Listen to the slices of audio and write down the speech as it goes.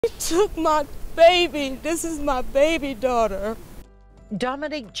He took my baby. This is my baby daughter.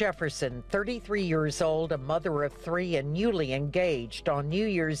 Dominic Jefferson, 33 years old, a mother of three and newly engaged. On New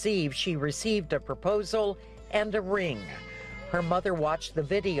Year's Eve, she received a proposal and a ring. Her mother watched the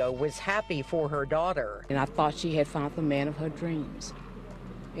video, was happy for her daughter. And I thought she had found the man of her dreams.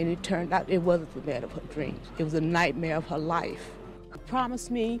 And it turned out it wasn't the man of her dreams. It was a nightmare of her life. He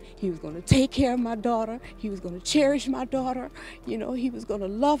promised me he was going to take care of my daughter. He was going to cherish my daughter. You know, he was going to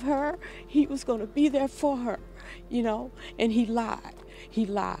love her. He was going to be there for her, you know, and he lied. He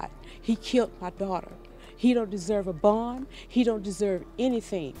lied. He killed my daughter. He don't deserve a bond. He don't deserve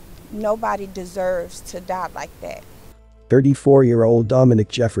anything. Nobody deserves to die like that. 34-year-old Dominic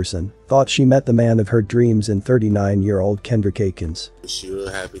Jefferson thought she met the man of her dreams in 39-year-old Kendrick Akins.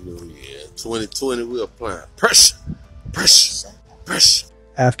 Sure, happy new year. 2020, we're applying pressure, pressure, pressure.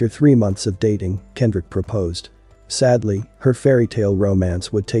 After 3 months of dating, Kendrick proposed. Sadly, her fairy tale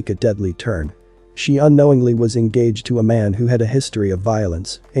romance would take a deadly turn. She unknowingly was engaged to a man who had a history of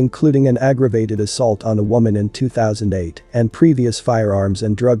violence, including an aggravated assault on a woman in 2008 and previous firearms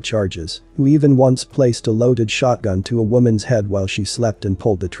and drug charges, who even once placed a loaded shotgun to a woman's head while she slept and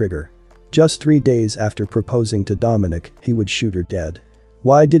pulled the trigger. Just 3 days after proposing to Dominic, he would shoot her dead.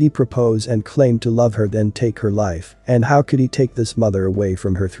 Why did he propose and claim to love her then take her life, and how could he take this mother away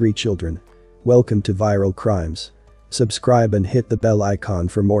from her 3 children? Welcome to Viral Crimes. Subscribe and hit the bell icon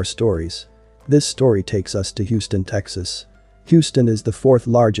for more stories. This story takes us to Houston, Texas. Houston is the 4th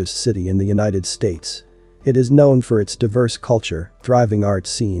largest city in the United States. It is known for its diverse culture, thriving art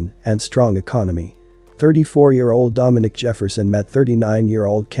scene, and strong economy. 34-year-old Dominic Jefferson met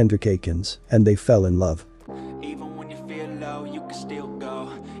 39-year-old Kendrick Akins, and they fell in love. Even when you feel low, you can still go.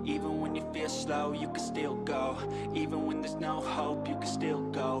 Even when you feel slow, you can still go. Even when there's no hope, you can still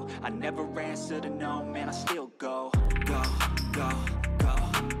go. I never answer to no, man, I still go. Go, go, go,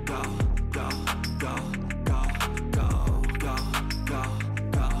 go. Go, go, go, go, go, go,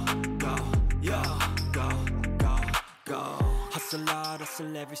 go, go, yeah, go, go, go. Hustle hard,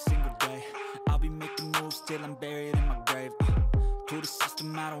 hustle every single day. I'll be making moves till I'm buried in my grave. To the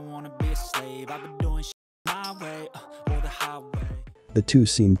system, I don't wanna be a slave. I've been doing shit my way, or the highway. The two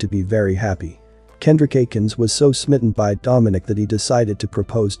seemed to be very happy. Kendrick Akins was so smitten by Dominic that he decided to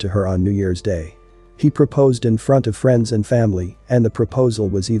propose to her on New Year's Day. He proposed in front of friends and family, and the proposal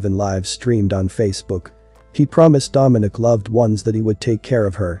was even live-streamed on Facebook. He promised Dominic loved ones that he would take care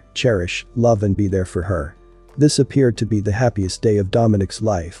of her, cherish, love and be there for her. This appeared to be the happiest day of Dominic's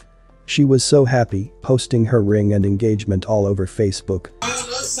life. She was so happy, posting her ring and engagement all over Facebook.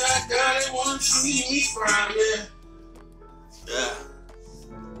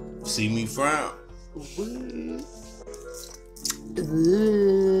 See me frown.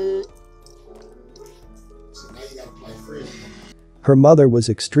 Her mother was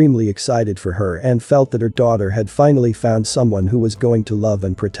extremely excited for her and felt that her daughter had finally found someone who was going to love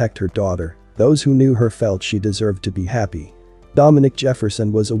and protect her daughter. Those who knew her felt she deserved to be happy. Dominic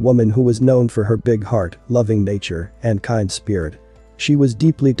Jefferson was a woman who was known for her big heart, loving nature, and kind spirit. She was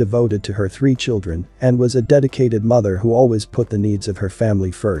deeply devoted to her 3 children and was a dedicated mother who always put the needs of her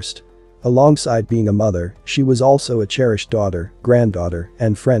family first. Alongside being a mother, she was also a cherished daughter, granddaughter,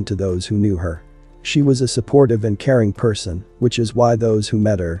 and friend to those who knew her. She was a supportive and caring person, which is why those who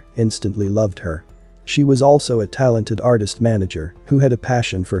met her instantly loved her. She was also a talented artist manager who had a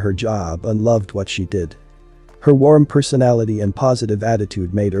passion for her job and loved what she did. Her warm personality and positive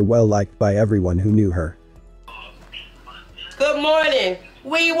attitude made her well liked by everyone who knew her. Good morning.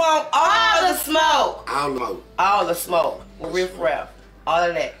 We want all the smoke. All the smoke. All the smoke. Riff raff. All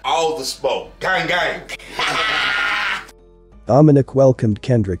of that. All the smoke. Gang, gang. Dominic welcomed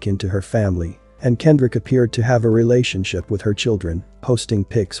Kendrick into her family, and Kendrick appeared to have a relationship with her children, posting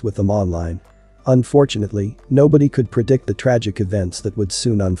pics with them online. Unfortunately, nobody could predict the tragic events that would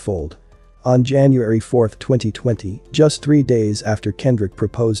soon unfold. On January 4, 2020, just 3 days after Kendrick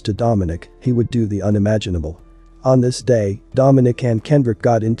proposed to Dominic, he would do the unimaginable. On this day, Dominic and Kendrick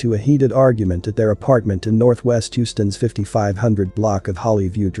got into a heated argument at their apartment in Northwest Houston's 5500 block of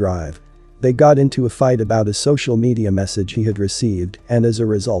Hollyview Drive. They got into a fight about a social media message he had received, and as a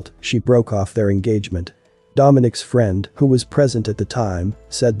result, she broke off their engagement. Dominic's friend, who was present at the time,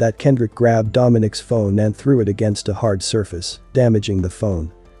 said that Kendrick grabbed Dominic's phone and threw it against a hard surface, damaging the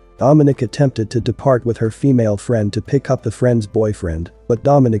phone. Dominic attempted to depart with her female friend to pick up the friend's boyfriend, but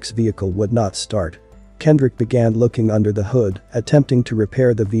Dominic's vehicle would not start. Kendrick began looking under the hood, attempting to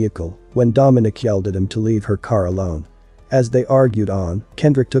repair the vehicle, when Dominic yelled at him to leave her car alone. As they argued on,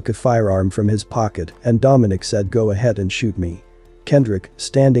 Kendrick took a firearm from his pocket and Dominic said, "Go ahead and shoot me." Kendrick,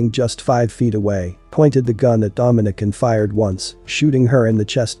 standing just 5 feet away, pointed the gun at Dominic and fired once, shooting her in the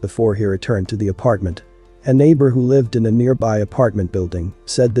chest before he returned to the apartment. A neighbor who lived in a nearby apartment building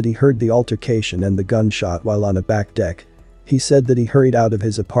said that he heard the altercation and the gunshot while on a back deck. He said that he hurried out of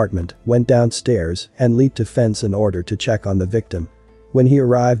his apartment, went downstairs, and leaped a fence in order to check on the victim. When he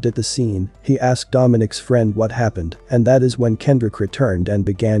arrived at the scene, he asked Dominic's friend what happened, and that is when Kendrick returned and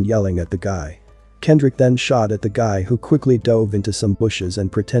began yelling at the guy. Kendrick then shot at the guy, who quickly dove into some bushes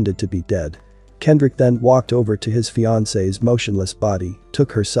and pretended to be dead. Kendrick then walked over to his fiance's motionless body,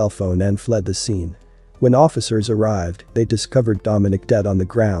 took her cell phone and fled the scene. When officers arrived, they discovered Dominic dead on the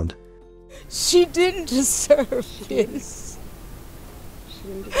ground. She didn't deserve this.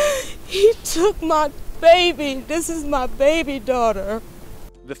 He took my baby. This is my baby daughter.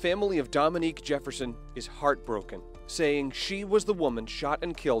 The family of Dominic Jefferson is heartbroken, saying she was the woman shot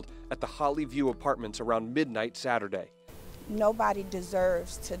and killed at the Holly View Apartments around midnight Saturday. Nobody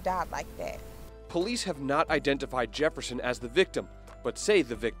deserves to die like that. Police have not identified Jefferson as the victim, but say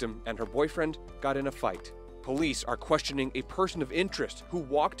the victim and her boyfriend got in a fight. Police are questioning a person of interest who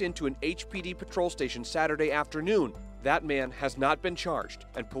walked into an HPD patrol station Saturday afternoon. That man has not been charged,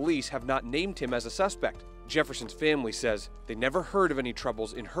 and police have not named him as a suspect. Jefferson's family says they never heard of any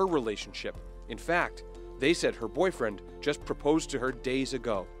troubles in her relationship. In fact, they said her boyfriend just proposed to her days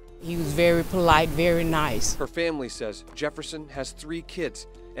ago. He was very polite, very nice. Her family says Jefferson has 3 kids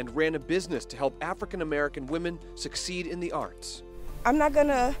and ran a business to help African American women succeed in the arts. I'm not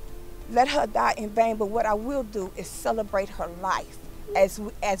gonna let her die in vain, but what I will do is celebrate her life as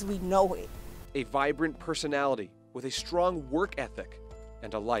we know it. A vibrant personality with a strong work ethic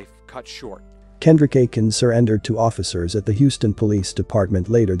and a life cut short. Kendrick Akins surrendered to officers at the Houston Police Department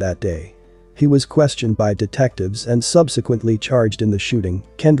later that day. He was questioned by detectives and subsequently charged in the shooting.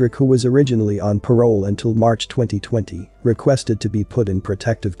 Kendrick, who was originally on parole until March 2020, requested to be put in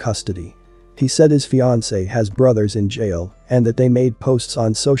protective custody. He said his fiancée has brothers in jail and that they made posts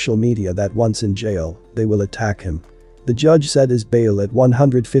on social media that once in jail, they will attack him. The judge set his bail at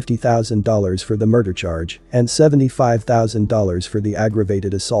 $150,000 for the murder charge and $75,000 for the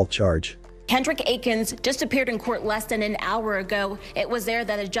aggravated assault charge. Kendrick Akins just appeared in court less than an hour ago. It was there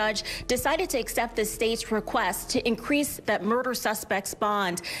that a judge decided to accept the state's request to increase that murder suspect's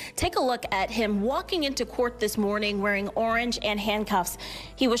bond. Take a look at him walking into court this morning wearing orange and handcuffs.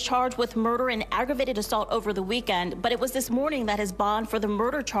 He was charged with murder and aggravated assault over the weekend, but it was this morning that his bond for the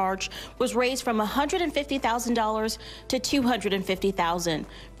murder charge was raised from $150,000 to $250,000.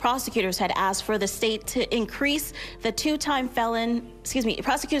 Prosecutors had asked for the state to increase the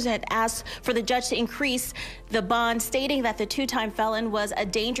prosecutors had asked for the judge to increase the bond, stating that the 2-time felon was a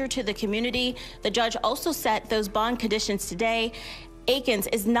danger to the community. The judge also set those bond conditions today. Akins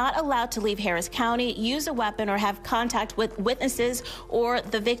is not allowed to leave Harris County, use a weapon, or have contact with witnesses or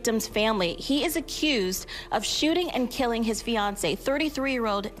the victim's family. He is accused of shooting and killing his fiancée,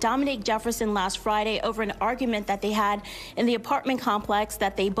 33-year-old Dominic Jefferson, last Friday over an argument that they had in the apartment complex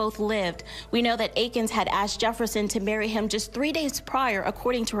that they both lived. We know that Akins had asked Jefferson to marry him just 3 days prior,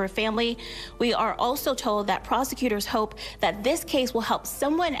 according to her family. We are also told that prosecutors hope that this case will help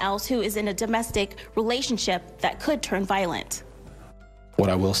someone else who is in a domestic relationship that could turn violent. What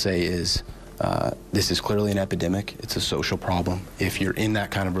I will say is this is clearly an epidemic. It's a social problem. If you're in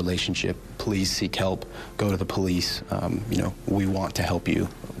that kind of relationship, please seek help. Go to the police. We want to help you.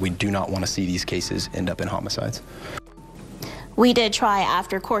 We do not want to see these cases end up in homicides. We did try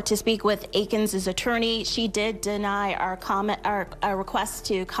after court to speak with Akins' attorney. She did deny our request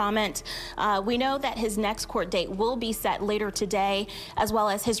to comment. We know that his next court date will be set later today, as well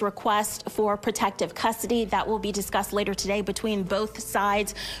as his request for protective custody. That will be discussed later today between both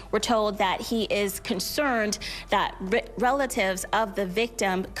sides. We're told that he is concerned that relatives of the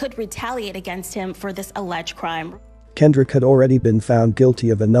victim could retaliate against him for this alleged crime. Kendrick had already been found guilty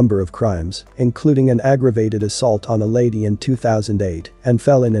of a number of crimes, including an aggravated assault on a lady in 2008 and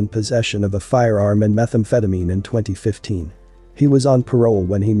felon in possession of a firearm and methamphetamine in 2015. He was on parole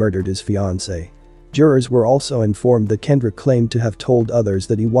when he murdered his fiancée. Jurors were also informed that Kendrick claimed to have told others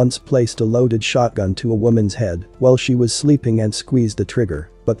that he once placed a loaded shotgun to a woman's head while she was sleeping and squeezed the trigger,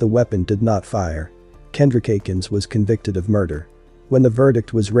 but the weapon did not fire. Kendrick Akins was convicted of murder. When the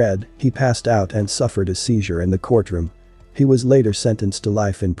verdict was read, he passed out and suffered a seizure in the courtroom. He was later sentenced to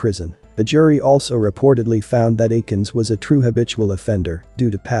life in prison. The jury also reportedly found that Akins was a true habitual offender due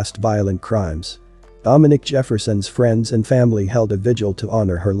to past violent crimes. Dominic Jefferson's friends and family held a vigil to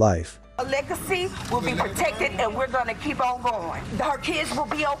honor her life. A legacy will be protected, and we're going to keep on going. Our kids will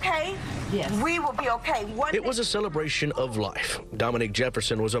be okay. Yes. We will be okay. It was a celebration of life. Dominic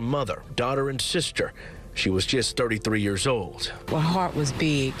Jefferson was a mother, daughter, and sister. She was just 33 years old. Her heart was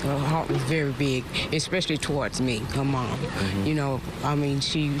big. Her heart was very big, especially towards me, her mom. You know, I mean,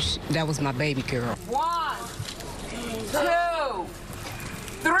 that was my baby girl. 1, 2,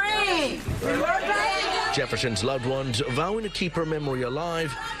 3. Jefferson's loved ones vowing to keep her memory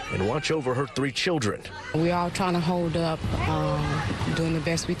alive and watch over her 3 children. We all trying to hold up, doing the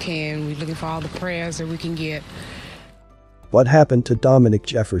best we can. We're looking for all the prayers that we can get. What happened to Dominic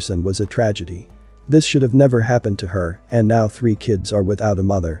Jefferson was a tragedy. This should have never happened to her, and now 3 kids are without a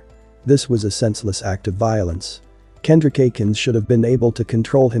mother. This was a senseless act of violence. Kendrick Akins should have been able to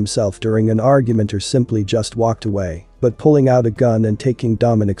control himself during an argument or simply just walked away, but pulling out a gun and taking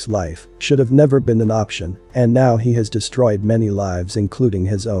Dominic's life should have never been an option, and now he has destroyed many lives including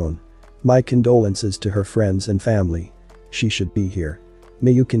his own. My condolences to her friends and family. She should be here.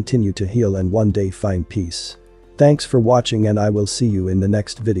 May you continue to heal and one day find peace. Thanks for watching and I will see you in the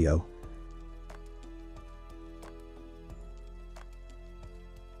next video.